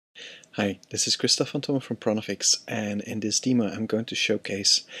Hi, this is Christoph van Tomme from Pronofix, and in this demo I'm going to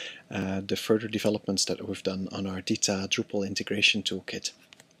showcase the further developments that we've done on our DITA Drupal integration toolkit.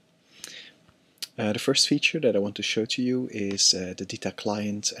 The first feature that I want to show to you is the DITA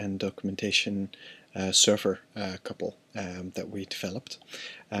client and documentation server couple that we developed.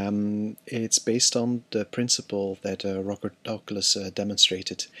 It's based on the principle that Robert Douglas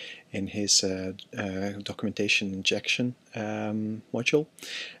demonstrated in his documentation injection module.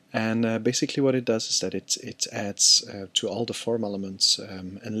 And basically what it does is that it adds to all the form elements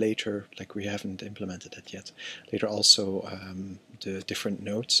and later, like we haven't implemented it yet, later also the different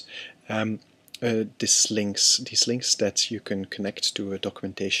nodes. These links that you can connect to a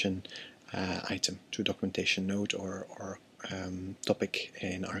documentation item, to a documentation node or topic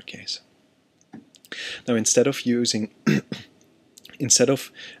in our case. Now instead of doing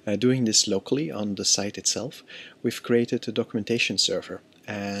this locally on the site itself, we've created a documentation server.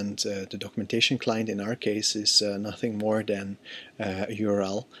 And the documentation client in our case is nothing more than a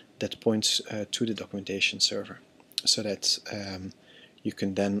URL that points to the documentation server, so that you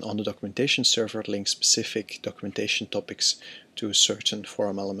can then on the documentation server link specific documentation topics to a certain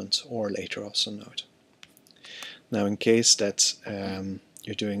form element or later also node. Now in case that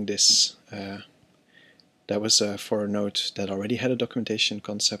you're doing this, that was for a node that already had a documentation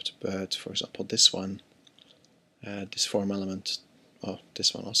concept, but for example this one, this form element, oh,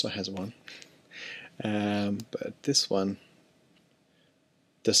 this one also has one, but this one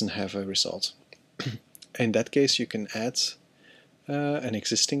doesn't have a result. In that case you can add an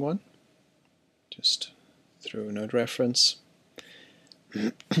existing one just through node reference,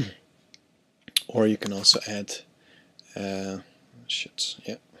 or you can also add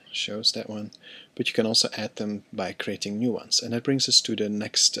shows that one, but you can also add them by creating new ones. And that brings us to the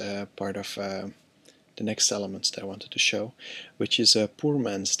next part of the next elements that I wanted to show, which is poor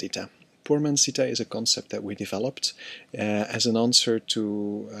man's DITA. Poor man's DITA is a concept that we developed as an answer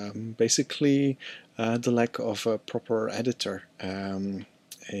to basically the lack of a proper editor in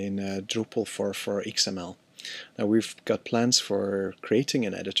Drupal for XML. Now we've got plans for creating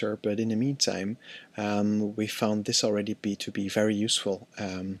an editor, but in the meantime we found this already to be very useful,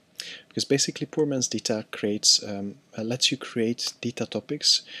 because basically poor man's DITA creates lets you create DITA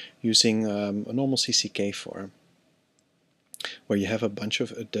topics using a normal CCK form, where you have a bunch of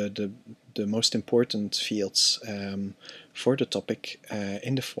the most important fields for the topic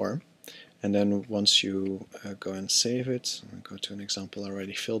in the form. And then once you go and save it, I'll go to an example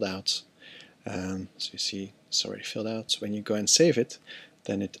already filled out. So you see it's already filled out. So when you go and save it,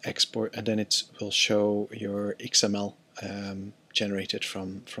 then it it will show your XML generated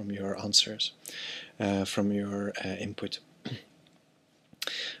from your answers, from your input.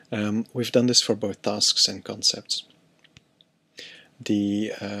 We've done this for both tasks and concepts.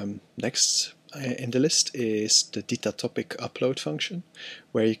 The next in the list is the DITA topic upload function,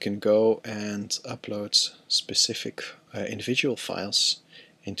 where you can go and upload specific individual files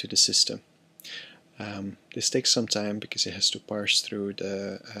into the system. This takes some time because it has to parse through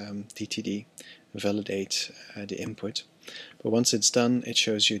the DTD and validate the input. But once it's done, it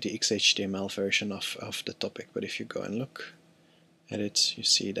shows you the XHTML version of the topic. But if you go and look at it, you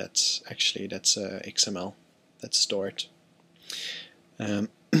see that actually that's XML that's stored.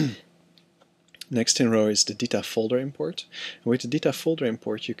 Next in row is the DITA folder import. And with the DITA folder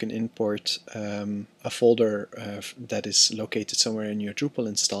import, you can import a folder that is located somewhere in your Drupal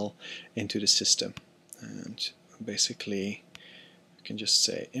install into the system. And basically, you can just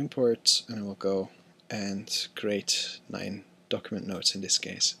say import, and it will go and create 9 document nodes in this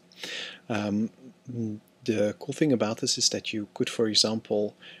case. The cool thing about this is that you could, for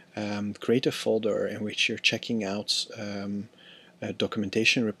example, create a folder in which you're checking out a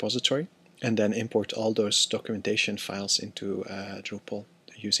documentation repository, and then import all those documentation files into Drupal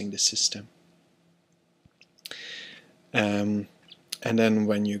using the system. And then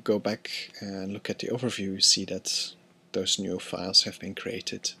when you go back and look at the overview, you see that those new files have been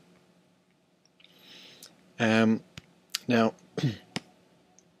created. Now,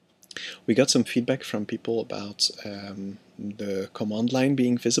 we got some feedback from people about the command line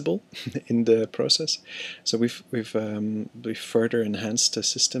being visible in the process. So we've further enhanced the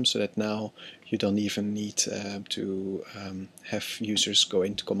system so that now you don't even need to have users go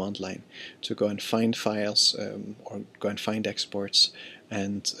into command line to go and find files or go and find exports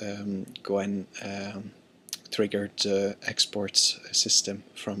and go and trigger the exports system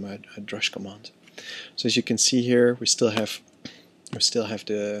from a drush command. So as you can see here, we still have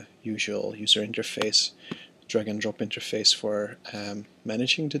the usual user interface, drag and drop interface for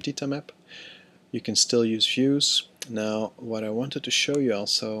managing the DITA map. You can still use views, Now, what I wanted to show you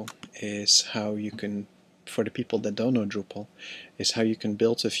also is how you can, for the people that don't know Drupal, is how you can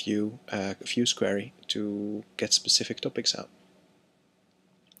build a views query to get specific topics out.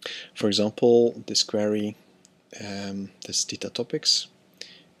 For example, this query, this DITA topics,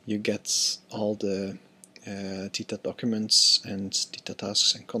 you get all the DITA documents and DITA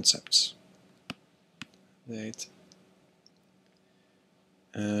tasks and concepts. Right.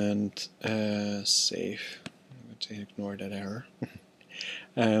 And save. I'm going to ignore that error.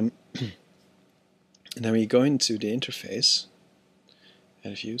 And then we go into the interface,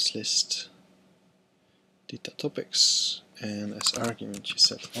 add views list, DITA topics, and as argument you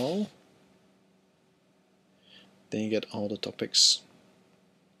set all. Then you get all the topics.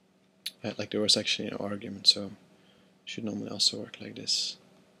 Like there was actually no argument, so it should normally also work like this.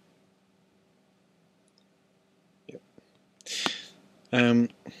 Yep.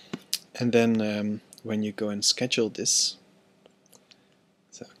 And then when you go and schedule this,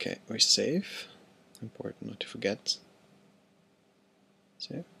 so okay, we save. Important not to forget.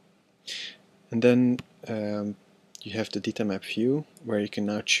 Save. And then you have the DITA map view, where you can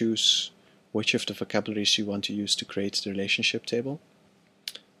now choose which of the vocabularies you want to use to create the relationship table.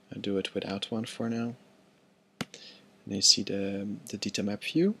 I'll do it without one for now. And you see the DITA map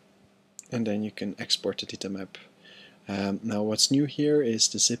view, and then you can export the DITA map. Now what's new here is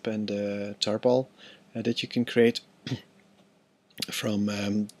the zip and the tarball that you can create from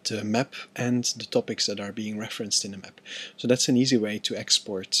the map and the topics that are being referenced in the map. So that's an easy way to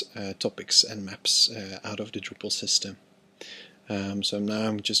export topics and maps out of the Drupal system. So now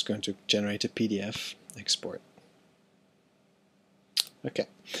I'm just going to generate a PDF export. Okay,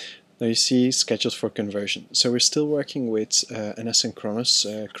 now you see scheduled for conversion. So we're still working with an asynchronous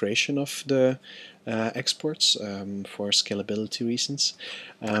creation of the exports for scalability reasons.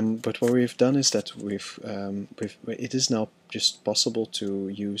 But what we've done is that it is now just possible to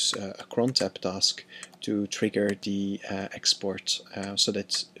use a cron tab task to trigger the export, so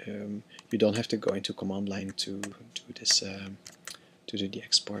that you don't have to go into command line to do this, to do the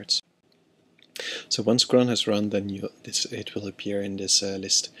exports. So once cron has run, then it will appear in this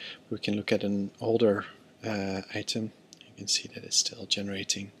list. We can look at an older item. You can see that it's still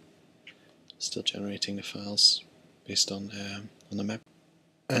generating the files based on the map.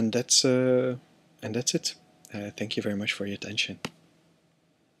 And that's it. Thank you very much for your attention.